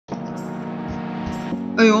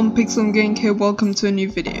Hello, I'm Pixel Gang here, welcome to a new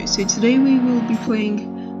video. So today we will be playing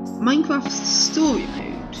Minecraft Story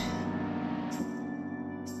Mode.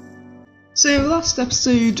 So last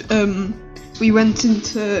episode, we bumped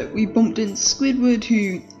into Squidward,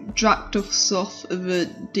 who dragged us off of a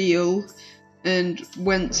deal and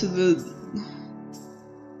went to the...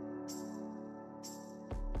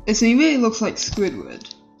 So he really looks like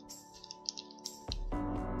Squidward.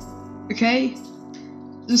 Okay?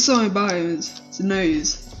 Just something about him, it's a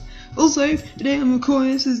nose. Also, today I'm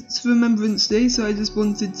recording this, it's Remembrance Day, so I just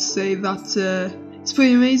wanted to say that it's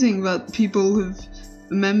pretty amazing that people have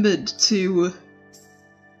remembered to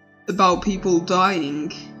about people dying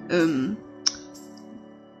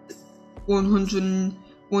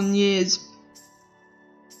 101 years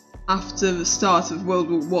after the start of World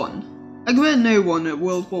War One. I bet no one at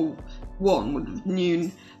World War One would have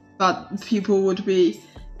known that people would be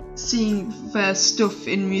seeing their stuff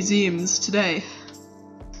in museums today.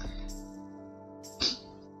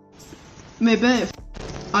 Maybe if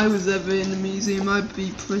I was ever in a museum, I'd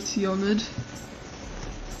be pretty honoured.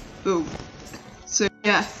 Oh, so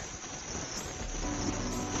yeah.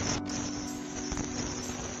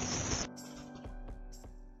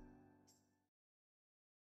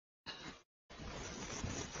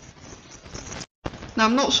 Now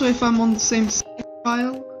I'm not sure if I'm on the same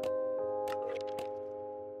file.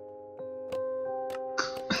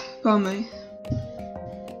 Pardon me.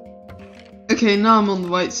 Okay, now I'm on the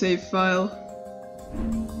right save file.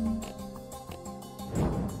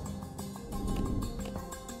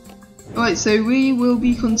 Alright, so we will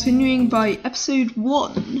be continuing by episode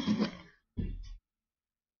 1.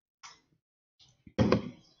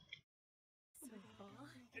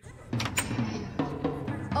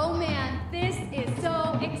 Oh man, this is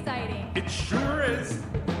so exciting. It sure is.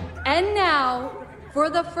 And now, for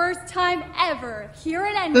the first time ever here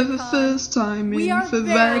at For EnderCon, the first time we in are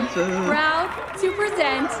very forever. proud to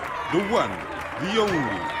present The one, the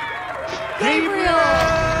only. Gabriel!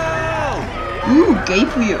 Ooh,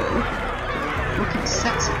 Gabriel. Looking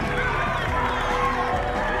sexy.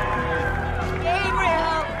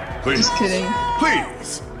 Gabriel! Please. Just kidding.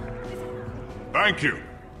 Please. Thank you.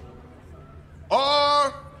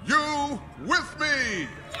 Are you with me?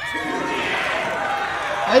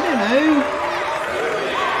 I don't know.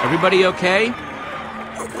 Everybody okay?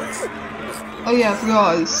 Oh yeah, I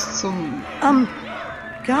forgot it's some...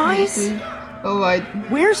 Guys? Alright.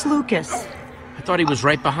 Where's Lucas? I thought he was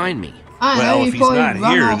right behind me. I Well, know, if he he's probably not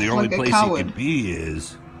ran here, off the only like a place he coward. could be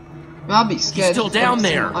is... I'd be scared. still if down some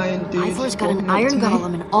there. Iron dude Ivor's got an walking up iron to me.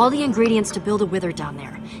 golem and all the ingredients to build a wither down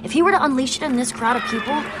there. If he were to unleash it in this crowd of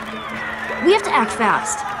people, we have to act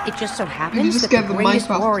fast. It just so You happens just that get the the greatest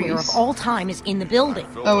Minecraft warrior police. of all time is in the building.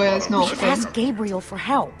 Oh yeah, it's We not should fun. ask Gabriel for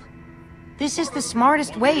help. This is the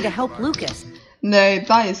smartest way to help Lucas. No,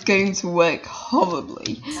 that is going to work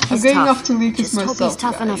horribly. I'm He's going tough. after Lucas Just hope myself, he's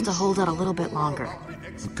tough enough to guys. hold out a little bit longer.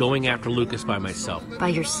 I'm going after Lucas by myself. By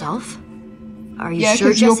yourself? Are you Yeah, sure,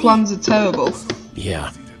 because your Jesse? plans are terrible. Yeah.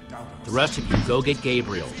 The rest of you go get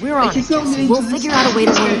Gabriel. We're on Like, it, it's not Jesse. really We'll to this figure out a way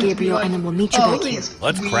to point, warn it's Gabriel like, and then we'll meet you oh, back here. it's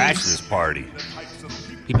Let's weird. crash this party.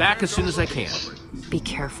 Be back as soon as I can. Be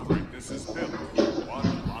careful.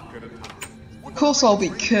 Of course I'll be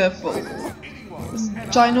careful. There's a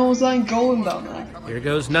ginormous iron golem down there. Here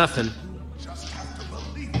goes nothing.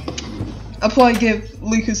 I'll probably give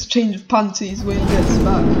Lucas a change of panties when he gets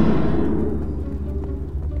back.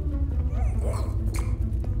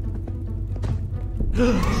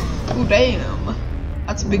 Oh damn,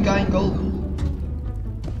 that's a big iron golem.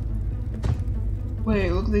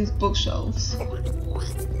 Wait, look at these bookshelves.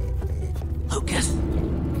 Lucas,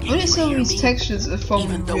 What if some of these textures are from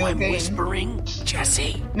even the though real I'm game? whispering,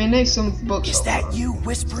 Jesse. I mean, there's some of the bookshelves. Is that you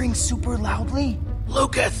whispering super loudly?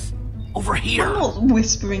 Lucas, over I'm here. not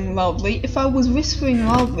whispering loudly. If I was whispering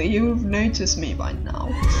loudly, you would have noticed me by now.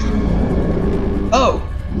 Oh,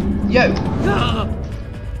 yo.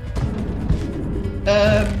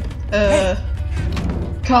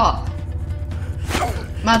 Carp.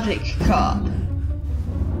 Magic carp.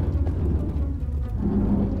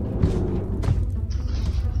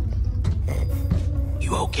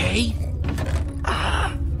 You okay?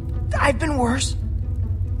 I've been worse.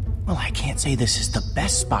 Well, I can't say this is the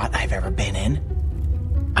best spot I've ever been in.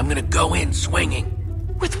 I'm gonna go in swinging.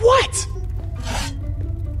 With what?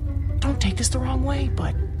 Don't take this the wrong way,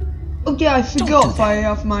 but Oh yeah, I do forgot if that. I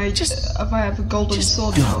have my Just- if I have a golden just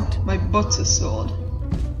sword now, don't. my butter sword.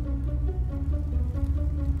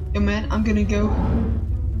 Yo man, I'm gonna go.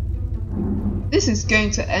 This is going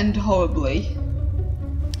to end horribly.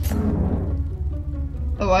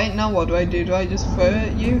 Alright, now what do I do? Do I just throw it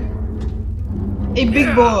at you? Hey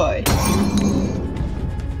big boy!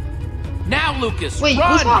 Now, Lucas, Wait,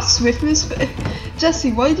 run! was that swiftness?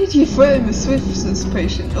 Jesse, why did you throw him a swiftness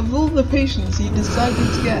potion? Of all the potions, you decided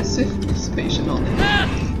to get a swiftness potion on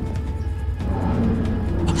him.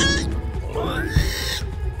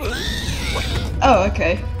 Oh,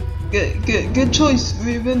 okay. Good choice,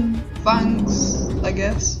 Ruben. Thanks, I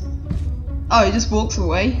guess. Oh, he just walks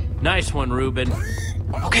away. Nice one, Ruben.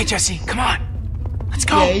 Okay, Jesse, come on. Let's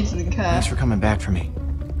go. Yeah, he doesn't care. Thanks for coming back for me.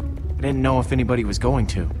 I didn't know if anybody was going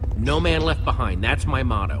to. No man left behind, that's my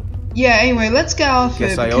motto. Yeah, anyway, let's get off here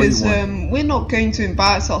Guess I owe you because one. we're not going to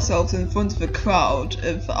embarrass ourselves in front of a crowd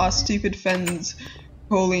of our stupid friends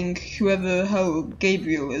calling whoever the hell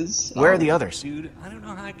Gabriel is. Where are the others? Dude, I don't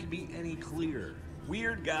know how I could be any clearer.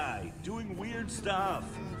 Weird guy, doing weird stuff.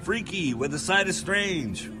 Freaky, with a side of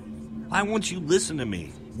strange. Why won't you listen to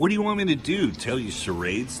me? What do you want me to do? Tell you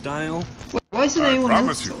charade style? Why isn't I anyone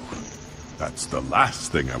promise else? you, that's the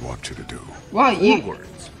last thing I want you to do. Why Four you?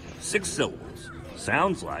 words. 6 syllables.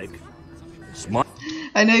 Sounds like... Smart.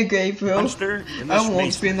 I know Gabriel. Monster in I this don't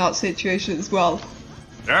want to be in that situation as well.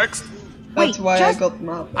 Next. That's Wait, why just- I got them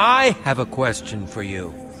out. I have a question for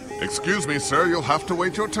you. Excuse me, sir, you'll have to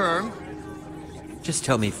wait your turn. Just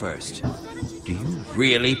tell me first. Do you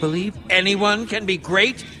really believe anyone can be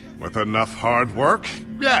great? With enough hard work,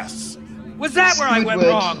 yes. Was that where I went Squidward.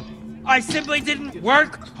 wrong? I simply didn't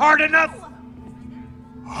work hard enough?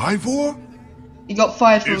 Ivor? He got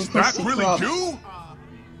fired from Is across that the really club. you?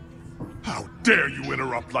 How dare you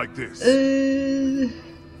interrupt like this?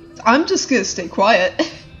 I'm just gonna stay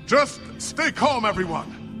quiet. Just stay calm,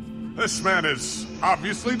 everyone. This man is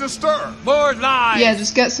obviously disturbed. More lies! Yeah,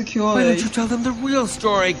 just get Why security. don't you tell them the real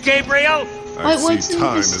story, Gabriel? I Why see didn't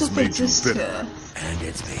time this has stuff made you exist bitter. here? And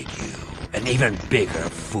it's made you an even bigger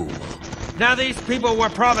fool. Now these people were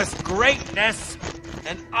promised greatness,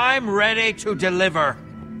 and I'm ready to deliver.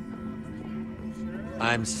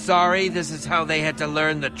 I'm sorry this is how they had to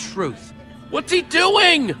learn the truth. What's he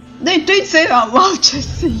doing? No, don't say that loud,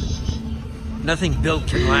 Jesse. Nothing built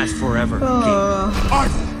can last forever.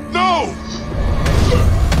 No!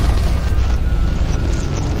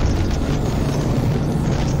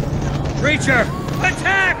 Creature,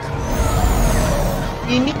 attack!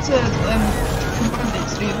 You need to command it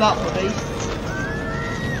to do that, buddy.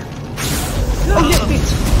 Oh, hit me.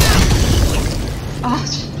 Ah,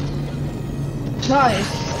 try,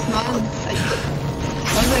 man.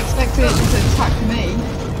 I wasn't expecting it to attack me.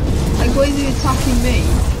 Like, why is he attacking me?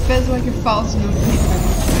 There's like 1,000 other people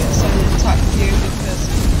who decided to attack you because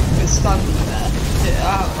we're standing there.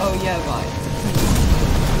 Yeah, oh yeah, right.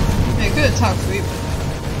 Yeah, good attack Ruben.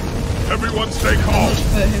 Everyone stay calm. Much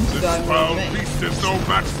for him to This die more foul than me. beast is no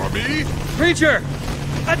match for me. Creature,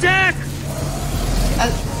 attack!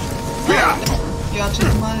 You actually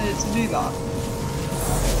commanded it to do that.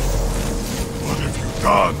 What have you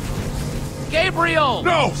done? Gabriel!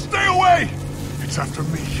 No, stay away! It's after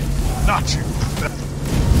me, not you.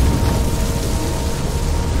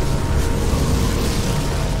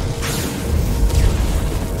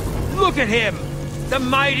 Look at him! The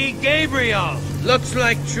mighty Gabriel! Looks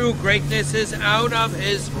like true greatness is out of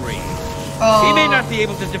his reach. He may not be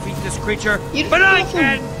able to defeat this creature, You but I don't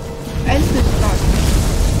can! End the fight.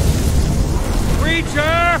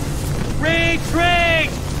 Creature, retreat!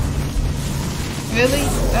 Really?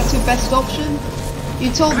 That's your best option?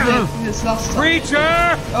 You told me this last time.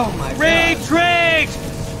 Creature, Oh my god. retreat!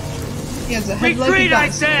 He has a head like a Retreat, I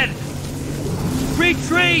dinosaur. said!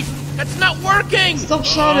 Retreat! That's not working! Stop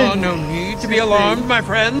shouting. Oh, no need to be alarmed, my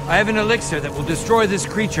friend. I have an elixir that will destroy this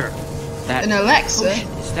creature. That An Alexa?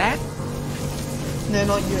 is that? No,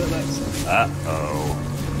 not you, Alexa. Uh-oh.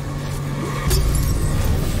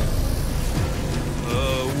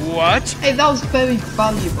 What? Hey, that was very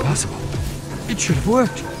valuable. Possible. It should have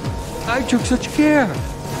worked. I took such care.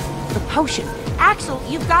 The potion. Axel,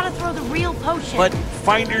 you've got to throw the real potion. But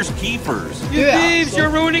finders keepers. You Yeah, thieves, so- you're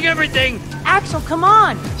ruining everything. Axel, come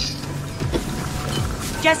on!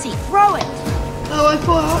 Jesse, throw it! Oh, I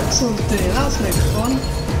thought Axel was doing it. That's no fun.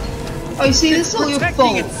 Oh, you see, this is all your protecting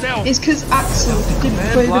fault. itself. It's because Axel didn't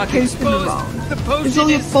Man throw the block potion exposed. around. The potion It's all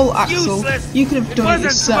your is fault, Axel. useless. You could have It done it wasn't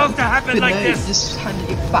yourself. supposed to happen but like no, this. you just handed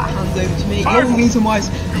your fat hand over to me. Careful. The only reason why is,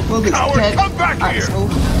 well, it's Coward, dead. come back here. Axel.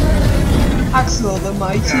 Axel, the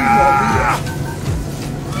mighty warrior.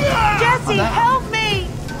 Jesse, that- help me!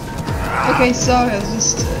 Okay, sorry, I was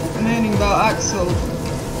just moaning about Axel.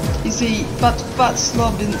 You see, that fat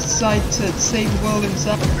slob didn't decide to save the world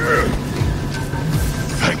himself.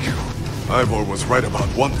 Thank you. Ivor was right about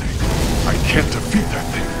one thing. I can't defeat that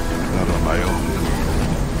thing. Not on my own.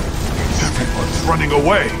 Everyone's running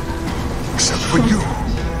away. Except for you.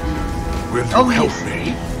 Will you help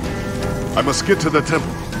me? I must get to the temple.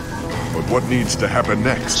 But what needs to happen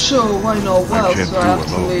next? Sure, why not? What else can't do I do have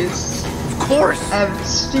to alone. lose? Of course!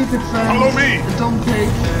 Stupid friends. Follow me! A dumb pig.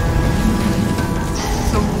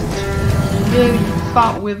 Some really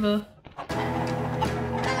fat wither.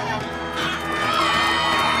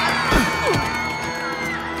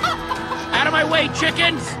 Out of my way,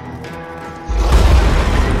 chickens!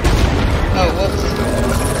 Oh, whoops.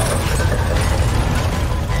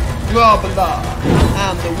 Robala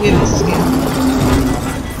and the wither skin.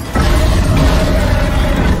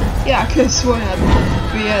 Yeah, I could have sworn I'd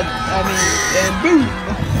be boom!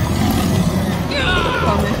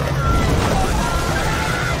 Come here.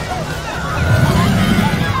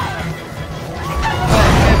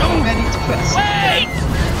 Right, ready to press. Wait!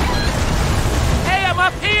 Hey, I'm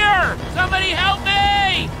up here! Somebody help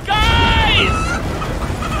me! Guys!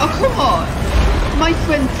 Oh, come on! My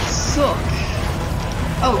friends suck.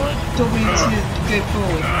 Oh, W to go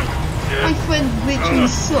forward. My friend literally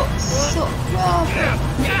sucks. Suck. Well,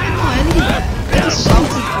 come on, anywhere. I just shouted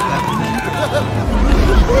for them and then...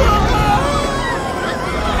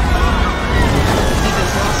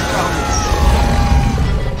 Niggas, last rounds.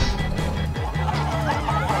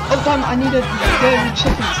 Oh damn, I need a go with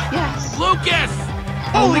chickens. Yes! Lucas!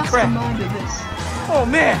 Holy crap! Reminded this. Oh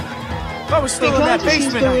man! I was still in that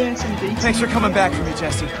basement. SMD. Thanks for coming back for me,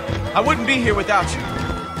 Jesse. I wouldn't be here without you.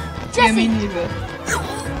 Yeah, me Jesse! neither.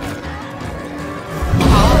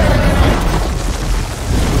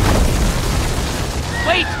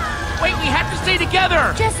 Wait! Wait, we have to stay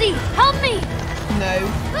together! Jesse, help me! No.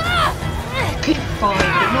 Ah! Okay, fine,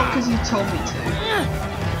 but not because you told me to.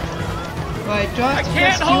 Right, do I have to I can't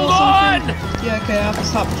press Q hold or something? on! Yeah, okay, I have to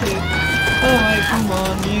tap Q. Alright, come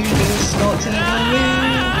on, you just got to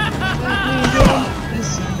believe. Let me go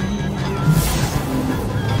deceive you.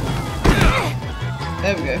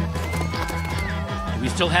 There we go. Do we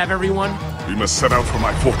still have everyone? We must set out for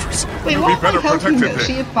my fortress. Wait, We'll why be am I better helping protected her?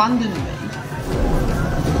 She there. abandoned me.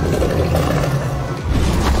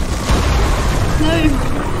 No!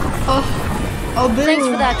 Oh, Bill. Thanks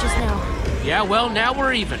for that just now. Yeah, well, now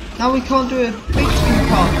we're even. Now we can't do a victory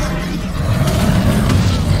part.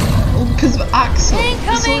 All because of Axel.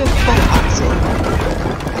 It's all your fault, Axel.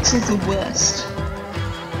 Axel's the worst.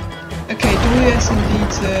 Okay, WS and D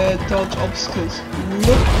to dodge obstacles.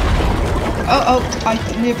 Look. Oh, I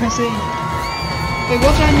need to press E. Wait,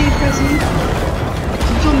 what do I need to press E?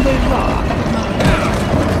 To jump over that?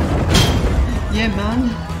 Yeah, man.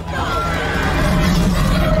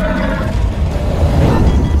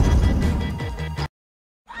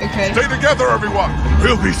 Okay. Stay together, everyone!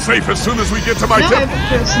 We'll be safe as soon as we get to my Now temple! I've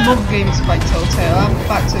put some other games by Telltale. I'm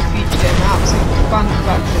Back to the Future game. I'm absolutely fan of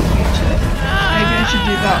Back to the Future. Maybe I should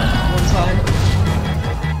do that one time.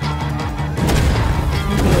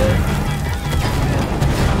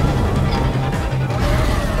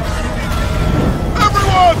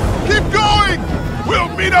 Everyone! Keep going! We'll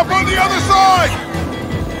meet up on the other side!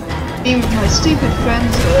 Even with my stupid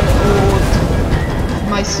friends, or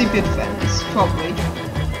my stupid friends, probably.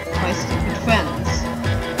 My stupid friends.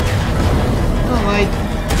 Alright.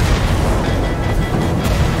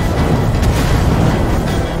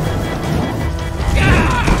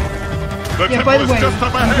 The Yeah, by the temple way, is just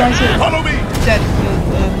up you ahead. guys are Follow me! dead for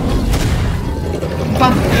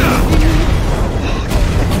fun.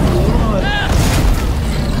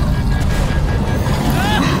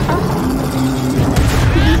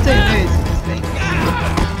 Please don't lose these things.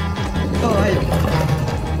 Alright.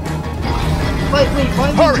 Wait, why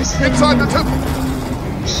are we Hurry! just Inside the temple!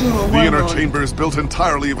 Sure, The why inner not? chamber is built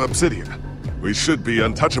entirely of obsidian. We should be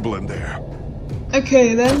untouchable in there.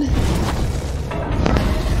 Okay then.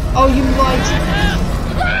 Oh, you lied to me.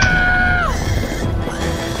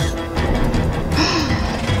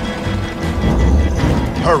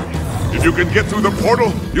 Hurry! If you can get through the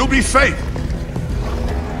portal, you'll be safe!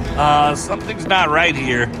 Something's not right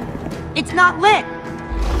here. It's not lit.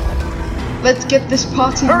 Let's get this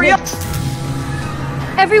party Hurry up. lit.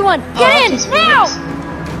 Everyone, Oh, get that in, just now!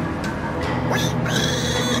 works.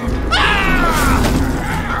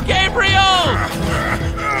 Gabriel!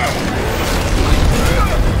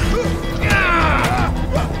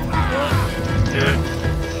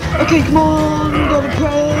 Okay, come on, gotta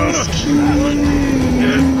press Q.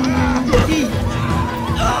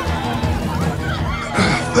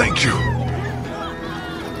 Thank you.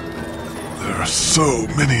 There are so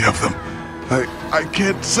many of them. I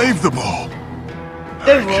can't save them all.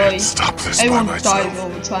 Don't I worry. can't stop this by Everyone dies myself. all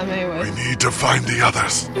the time anyway. We need to find the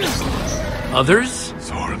others. Others?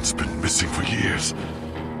 Soren's been missing for years.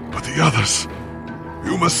 But the others,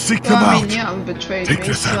 you must seek them Well, I out. mean, you haven't betrayed Take me,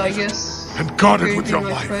 this so I amulet guess and guard it you're with your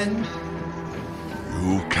my life. friend. You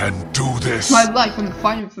You can do this. My life, I'm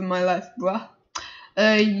fighting for my life, bruh.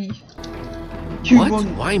 What?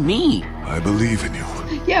 Why me? I believe in you.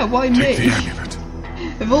 Yeah, why me? Take the amulet.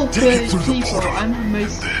 Of all Take it through the people, portal, I'm the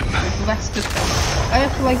most and blessed of them. I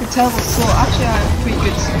have like a terrible sword. Actually, I have a pretty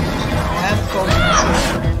good sword. I have golden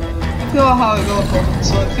sword. I feel how I got a golden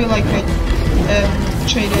sword. I feel like I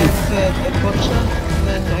trade it for a butcher, and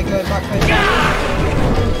then I go back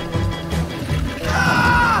home.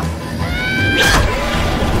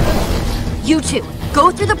 You two,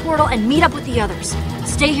 go through the portal and meet up with the others.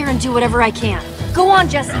 Stay here and do whatever I can. Go on,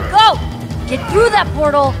 Jesse, go! Get through that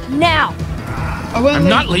portal, now! I'm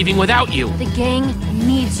not leaving without you! The gang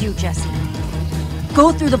needs you, Jesse.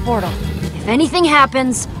 Go through the portal. If anything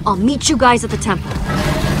happens, I'll meet you guys at the temple.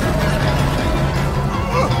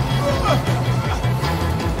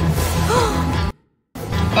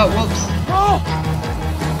 Oh, whoops.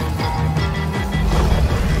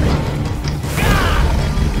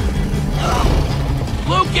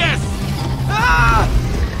 Lucas! Ah!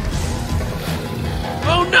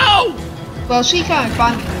 Oh no! Well, she kind of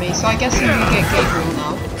abandoned me, so I guess you can get Gabriel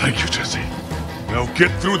now. Thank you, Jesse. Now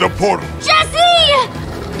get through the portal. Jesse!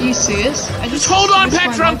 Are you serious? Just hold on,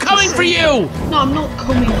 Petra, I'm coming for you! No, I'm not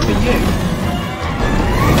coming for you.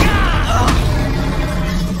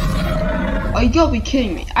 Oh, you gotta be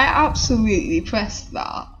kidding me. I absolutely pressed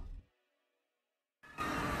that.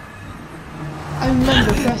 I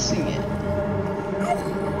remember pressing it.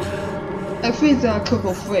 I think there are a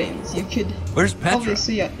couple frames. You could Where's Petra?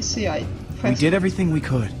 obviously see I pressed. We did everything we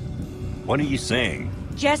could. What are you saying?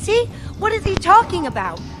 Jesse? What is he talking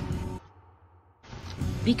about?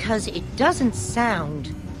 Because it doesn't sound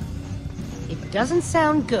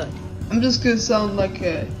good. I'm just gonna sound like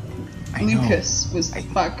Lucas was the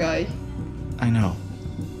bad guy. I know.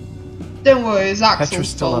 Don't worry, it's Axel's Petra's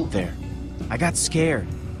still fault. up there. I got scared.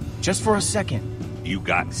 Just for a second. You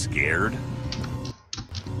got scared?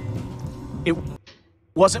 It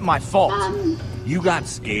wasn't my fault. You got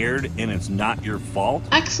scared and it's not your fault?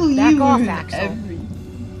 Axel, Back you off, ruined Axel. every...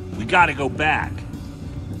 We gotta go back.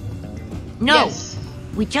 No, Yes.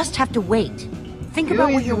 we just have to wait. Think The about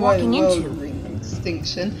only what you're reason why walking the world into. is in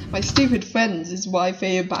extinction. My stupid friends is why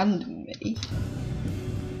they abandoned me.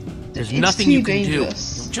 There's It's nothing too you can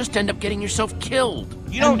dangerous. do. You'll just end up getting yourself killed.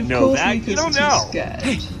 You don't And of know course that. Lucas You don't is too know. scared.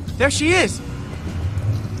 Hey, there she is.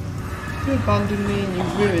 You abandoned me and you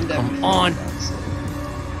ruined everything. on. Axel.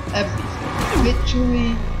 Everything.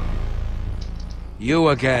 Literally. You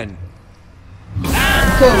again. Of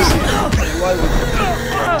course. Why would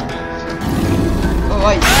you?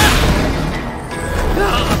 Alright.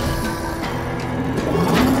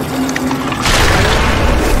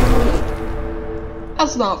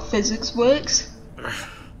 That's not how physics works.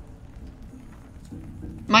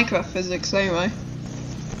 Minecraft physics, anyway.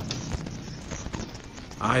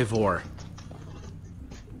 Ivor.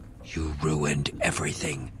 You ruined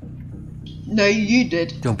everything. No, you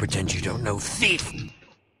did. Don't pretend you don't know, thief!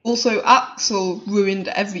 Also, Axel ruined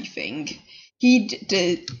everything. He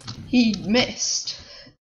did. He missed.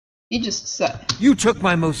 He just said. You took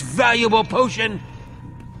my most valuable potion!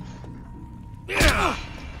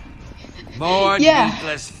 More Yeah.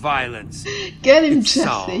 needless violence. Get him, It Jesse.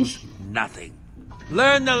 solves nothing.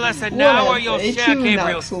 Learn the lesson now or you'll It's share even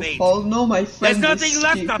Gabriel's Axel's fate. fault. No, my There's friend nothing is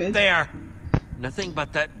left stupid. up there! Nothing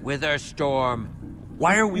but that wither storm.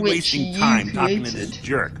 Why are we Which wasting you time talking to this created,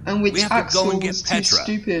 jerk? and which we have to Axel go and get was too Petra.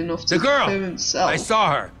 stupid enough to The girl! kill himself. I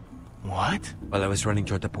saw her. What? While I was running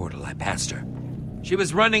toward the portal, I passed her. She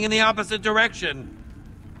was running in the opposite direction.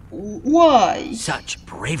 Why? Such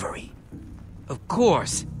bravery. Of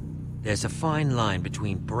course. There's a fine line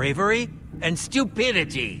between bravery and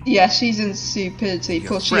stupidity. Yeah, she's in stupidity. Your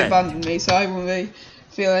Plus, she friend. abandoned me, so I don't really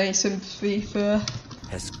feel any sympathy for her.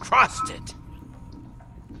 Has crossed it.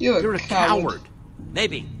 You're a coward.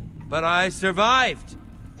 Maybe. But I survived.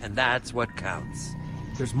 And that's what counts.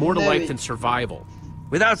 There's more to No, life it- than survival.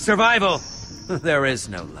 Without survival, there is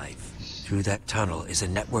no life. Through that tunnel is a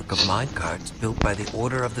network of minecarts built by the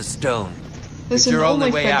Order of the Stone. Listen, your all my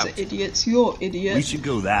only way friends out. are idiots. You're idiots. We should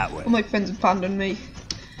go that way. All my friends abandoned me.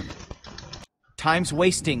 Time's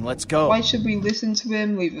wasting. Let's go. Why should we listen to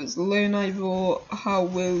him? Leave us alone, Ivor. How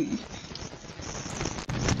will you?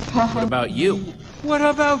 What about you? What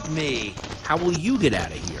about me? How will you get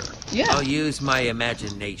out of here? Yeah. I'll use my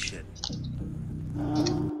imagination.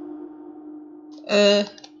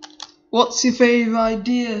 What's your favorite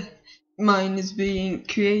idea? Mine is being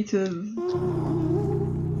creative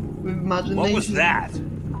with imagination. What was that?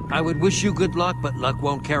 I would wish you good luck, but luck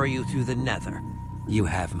won't carry you through the nether. You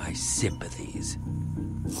have my sympathies.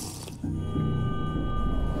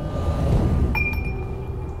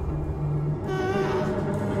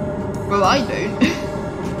 Well, I don't.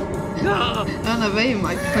 I don't have any of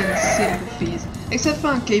my friends' sympathies. Except for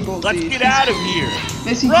that Gabriel dude. Let's get out of here!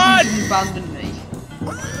 Mostly because he abandoned me.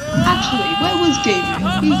 Actually, where was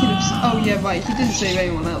Gabriel? He could have... Oh yeah, right, he didn't save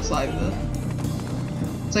anyone else either.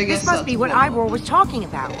 So I guess This must be what Ivor was talking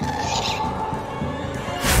about.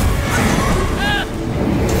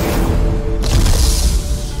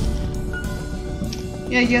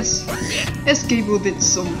 Yeah, I guess Gabriel did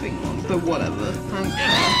something wrong, but whatever.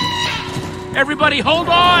 Everybody, hold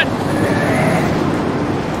on!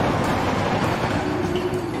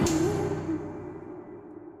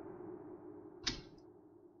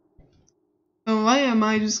 Alright, am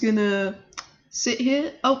I just gonna sit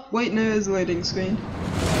here? Oh, wait, no, there's a loading screen.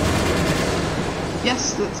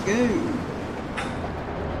 Yes, let's go.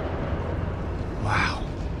 Wow.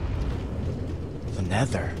 The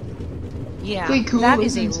Nether. Yeah, cool, that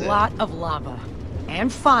is a isn't it? lot of lava.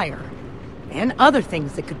 And fire. And other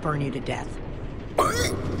things that could burn you to death.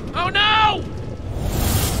 Oh no!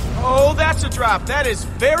 Oh, that's a drop. That is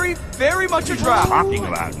very, very much a drop. Talking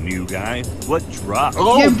about, new guy. What drop?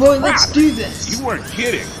 Oh, Yeah, boy, crap. let's do this. You weren't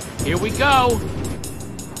kidding. Here we go!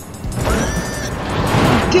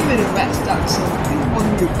 Give it a rest, Axel. You're the one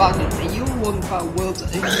who abandoned me. You're the one of our world's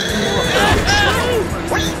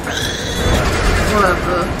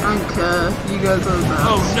Whatever, I don't care. You guys are the best.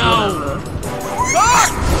 Oh no!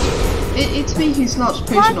 It's me who snatched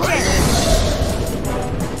potion off of it.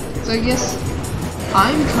 So I guess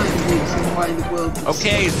I'm kind of the reason why the world is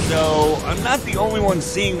Okay, so I'm not the only one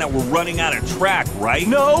seeing that we're running out of track, right?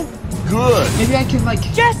 No? Good. Maybe I can like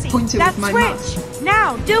Jesse, point it that with my mouse. switch!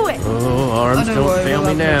 Now, do it! Oh, arms Oh, no, don't fail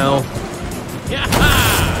me now.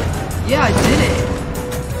 Yeah, I did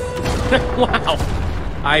it. Wow!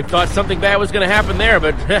 I thought something bad was gonna happen there,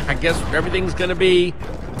 but I guess everything's gonna be...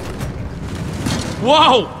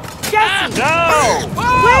 Whoa! Jesse! No!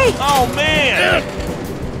 Wait! Oh, man!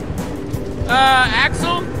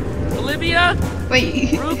 Axel? Olivia?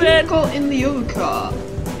 Wait, Ruben? who got in the other car?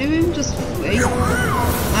 Did him just flee? No,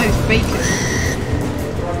 it's Bacon.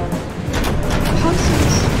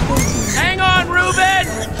 Hang on, Ruben!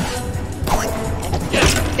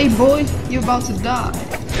 Hey boy, you're about to die.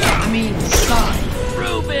 I mean, sigh.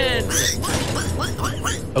 Ruben!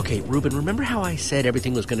 Okay, Ruben, remember how I said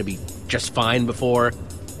everything was gonna be just fine before?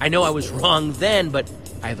 I know I was wrong then, but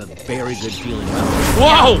I have a very good feeling about it.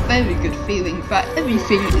 Whoa! Very good feeling. In fact,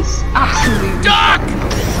 everything is absolutely Duck!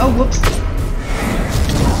 Oh, whoops.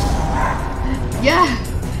 Yeah!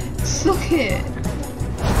 Suck it!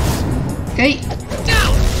 Okay.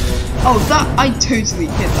 Oh, that, I totally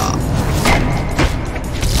hit that.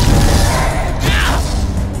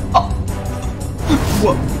 Oh!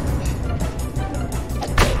 Whoa.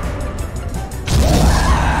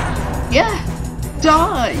 Yeah!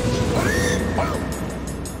 Die!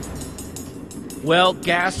 Well,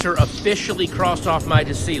 gas are officially crossed off my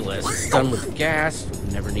to see list. Done with gas,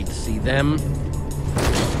 never need to see them.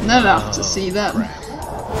 Never have to see them.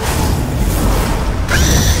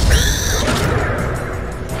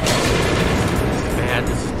 Bad,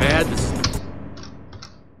 this is bad, this is...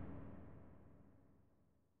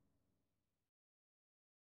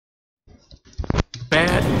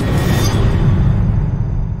 Bad.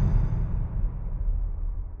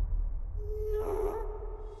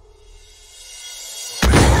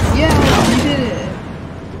 Yeah, you did it.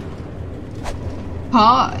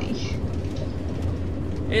 Hi.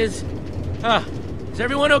 Is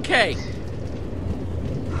everyone okay?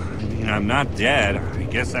 I mean, I'm not dead. I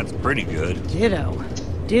guess that's pretty good. Ditto.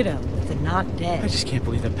 Ditto with the not dead. I just can't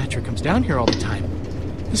believe that Petra comes down here all the time.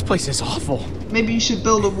 This place is awful. Maybe you should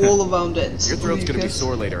build a wall around it. Your throat's gonna be Lucas.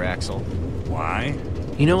 sore later, Axel. Why?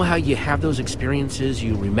 You know how you have those experiences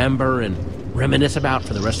you remember and reminisce about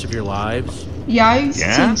for the rest of your lives? Yeah, I've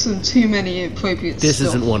Yeah? seen some too many appropriate This stuff.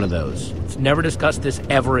 isn't one of those. Let's never discuss this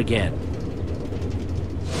ever again.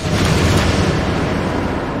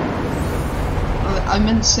 I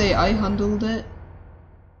meant to say I handled it.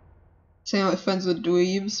 Saying my friends were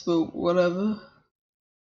dweebs, but whatever.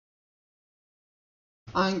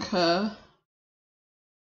 I don't care.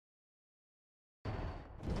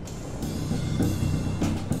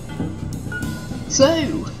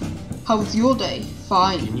 So, how was your day?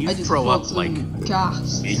 Fine. Can you I just throw bought up, some like,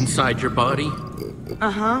 gas. Inside your body?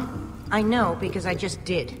 Uh-huh. I know, because I just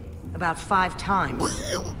did. About 5 times.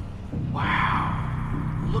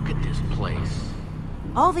 Wow. Look at this place.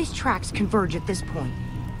 All these tracks converge at this point.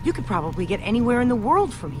 You could probably get anywhere in the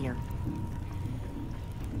world from here.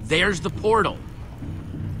 There's the portal.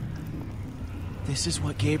 This is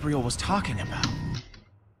what Gabriel was talking about.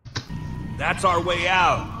 That's our way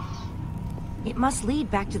out. It must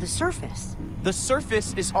lead back to the surface. The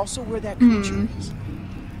surface is also where that creature is.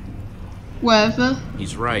 Wherever.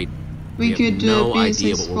 He's right. We could have no be in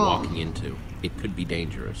idea safe what we're spot. walking into. It could be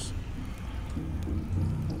dangerous.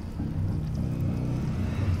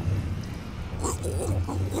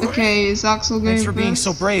 Okay, is Axel going Thanks for being first?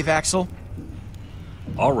 so brave, Axel.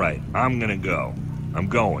 All right, I'm gonna go. I'm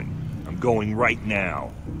going. I'm going right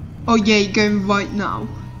now. Oh yeah, you're going right now.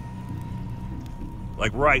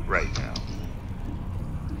 Like right now.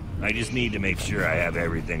 I just need to make sure I have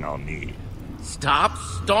everything I'll need. Stop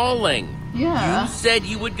stalling! Yeah. You said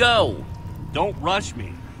you would go! Don't rush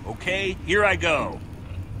me, okay? Here I go.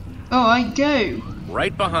 Oh, I go.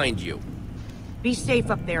 Right behind you. Be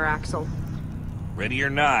safe up there, Axel. Ready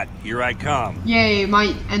or not, here I come. Yeah, it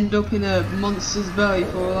might end up in a monster's belly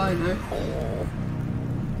for all I know.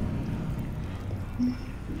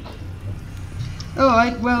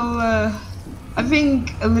 Alright, well, I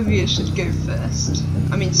think Olivia should go first.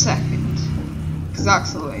 I mean second. Because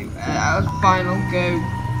Axel, fine, I'll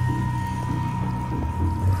go.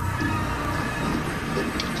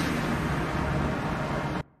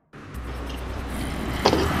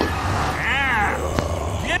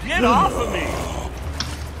 Get off of me!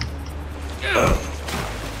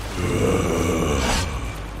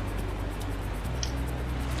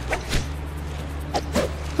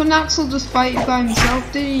 Couldn't Axel just fight by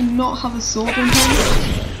himself? Did he not have a sword in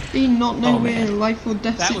him? Did he not know we're in a life or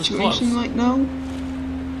death That was situation close. right now?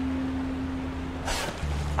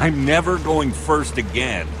 I'm never going first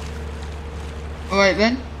again. Alright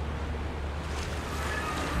then.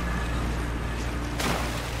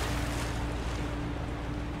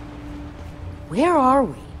 Where are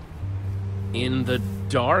we? In the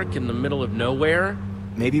dark, in the middle of nowhere?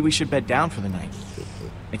 Maybe we should bed down for the night.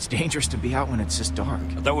 It's dangerous to be out when it's this dark.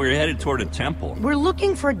 I thought we were headed toward a temple. We're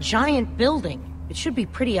looking for a giant building. It should be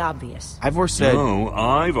pretty obvious. Ivor said... No,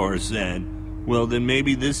 Ivor said. Well, then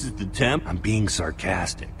maybe this is the temp? I'm being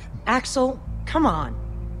sarcastic. Axel, come on.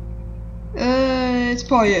 It's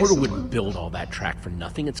probably here Portal somewhere. wouldn't build all that track for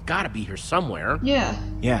nothing. It's gotta be here somewhere. Yeah.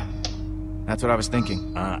 Yeah, that's what I was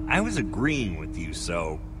thinking. I was agreeing with you,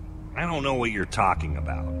 so I don't know what you're talking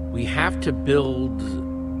about. We have to build...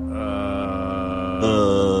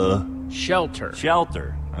 Shelter.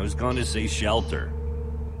 Shelter. I was going to say shelter.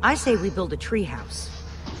 I say we build a treehouse.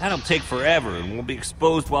 That'll take forever, and we'll be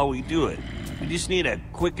exposed while we do it. We just need a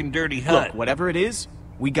quick and dirty hut. Look, whatever it is,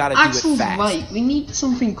 we gotta do Axel's it fast. right. We need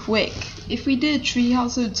something quick. If we did a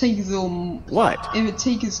treehouse, it would take us all. What? It would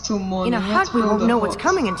take us till morning. In a We have hut, to we build won't a know what's hut.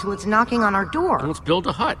 coming until it's knocking on our And door. let's build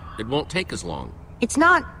a hut. It won't take as long. It's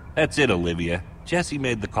not... That's it, Olivia. Jesse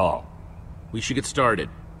made the call. We should get started.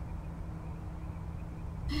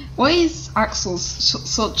 Why is Axel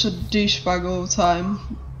such a douchebag all the time?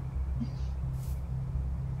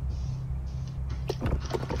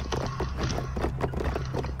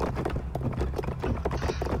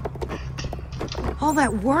 All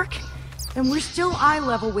that work? And we're still eye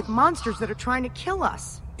level with monsters that are trying to kill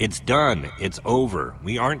us. It's done. It's over.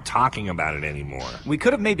 We aren't talking about it anymore. We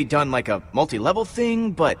could have maybe done like a multi-level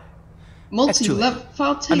thing, but too Multi-level.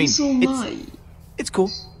 That takes all night. it's cool.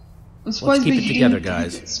 I'm surprised keep we it together, didn't do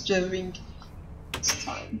guys. this during this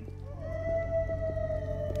time.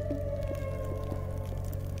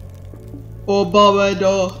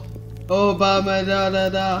 Obama da da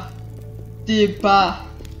da, Deepa,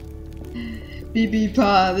 Bibi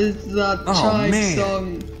Pa. This is our Oh, tribe man.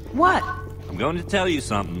 song. What? I'm going to tell you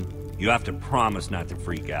something. You have to promise not to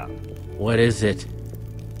freak out. What is it?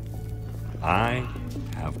 I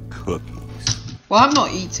have cookies. Well, I'm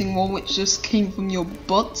not eating one which just came from your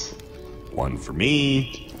butt. One for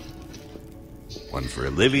me. One for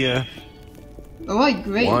Olivia. Alright,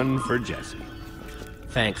 great. One for Jesse.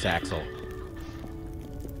 Thanks, Axel.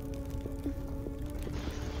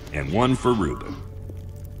 And one for Ruben.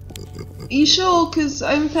 Are you sure? Because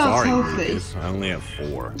I don't think that's Sorry, healthy. Lucas. I only have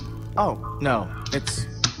 4. Oh, no, it's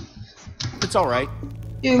alright.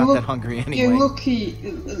 You're Not look- that hungry anyway. You're lucky.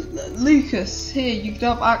 Lucas, here, you could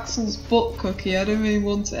have Axel's butt cookie. I don't really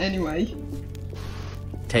want it anyway.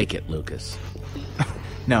 Take it, Lucas.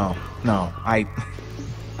 No, I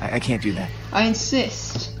can't do that. I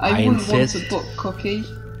insist. I I wouldn't insist. want a butt cookie.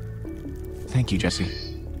 Thank you, Jesse.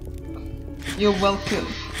 You're welcome.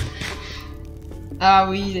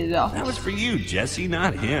 I'll eat it up. That was for you, Jesse,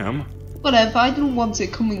 not him. Whatever, I didn't want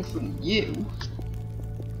it coming from you.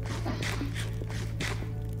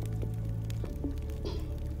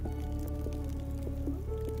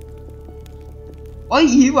 Why are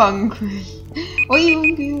you hungry? Why are you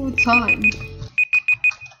hungry all the time?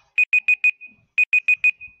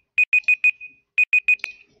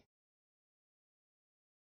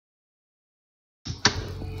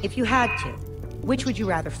 If you had to, which would you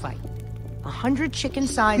rather fight? 100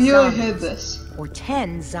 chicken-sized You already heard zombies, this. or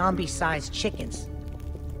 10 zombie-sized chickens?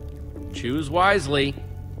 Choose wisely.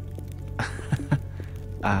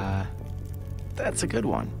 That's a good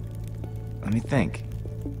one. Let me think.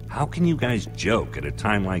 How can you guys joke at a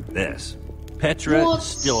time like this? Petra What? is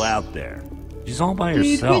still out there. She's all by Dude,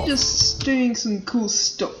 herself. we're just doing some cool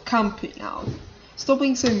stuff, camping out. Stop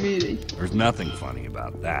being so moody. There's nothing funny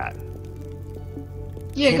about that.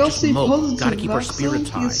 Yeah, Can't go just see mope. positive. Gotta keep our Axel. spirits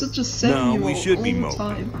high. You're such a No, 7-year-old we should be all the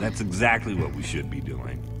moping. time. That's exactly what we should be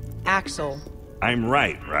doing. Axel, I'm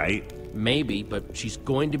right? Maybe, but she's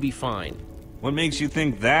going to be fine. What makes you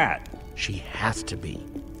think that? She has to be.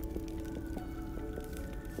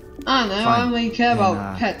 I don't know, I Fine. don't really care Then,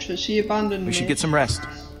 about Petra. She abandoned me. We should get some rest.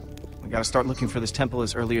 We gotta start looking for this temple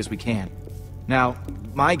as early as we can. Now,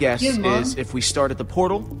 my guess Yeah, Mom. is if we start at the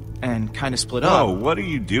portal and kind of split Oh, up. what are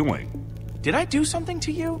you doing? Did I do something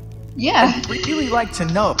to you? Yeah. I'd really like to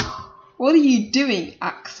know. What are you doing,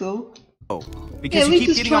 Axel? Because Yeah, you Luke keep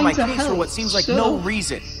is getting on my trying to case for help. what seems like Shut no up.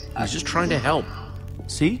 reason. He's just trying to help.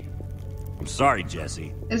 See? I'm sorry,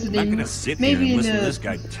 Jesse. Isn't I'm not he? gonna sit Maybe here and in listen to a this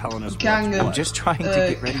guy telling us gang what's of- what. Just trying to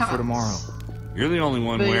get ready for cats. tomorrow. You're the only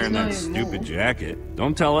one But he's wearing not that anymore. stupid jacket.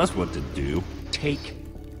 Don't tell us what to do. Take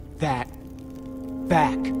that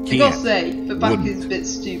back. I gotta say, the back Wouldn't. is a bit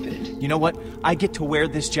stupid. You know what? I get to wear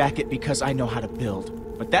this jacket because I know how to build.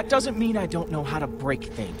 But that doesn't mean I don't know how to break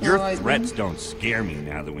things. Your I threats don't scare me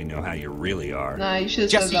now that we know how you really are. Nah, you should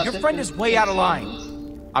have said Jesse, that your friend is different. way out of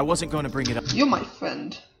line. I wasn't going to bring it You're my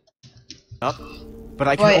friend. up, but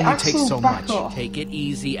I can Wait, only Axel, take so back much. off. Take it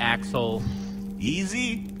easy, Axel.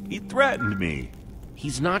 Easy? He threatened me.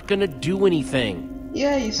 He's not gonna do anything.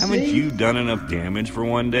 Yeah, you see? Haven't you done enough damage for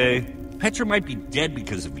one day? Petra might be dead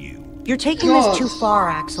because of you. you're taking God. this too far,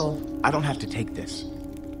 Axel. I don't have to take this.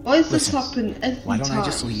 Why does this Listen, happen every why don't time? I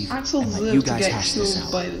just leave Axel and let deserves you to guys get hash this killed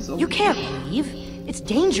out? by the zombie. You can't leave. It's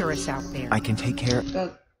dangerous out there. I can take care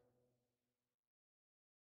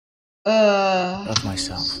of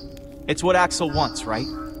myself. It's what Axel wants, right?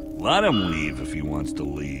 Let him leave if he wants to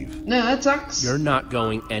leave. No, that's Axel. You're not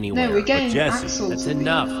going anywhere. No, we're getting Jesse, Axel. That's to leave.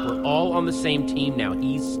 enough. We're all on the same team now.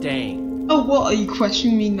 He's staying. Oh, what are you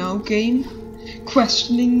questioning me now, game?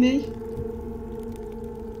 Questioning me?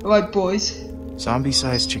 Alright, boys.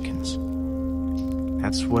 Zombie-sized chickens.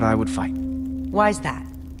 That's what I would fight. Why's that?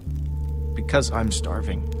 Because I'm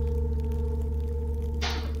starving.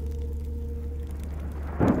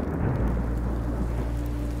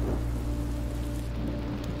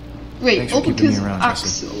 Wait, Thanks all for keeping me because around,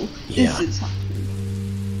 Jesse. Axel, Yeah. this is happening.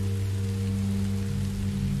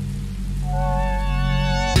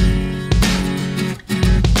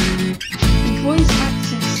 The voice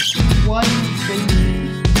access one thing.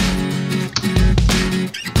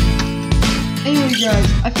 Anyway guys,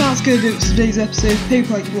 I think that's gonna do it for today's episode. Hope you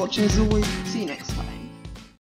liked watching as always. See you next time.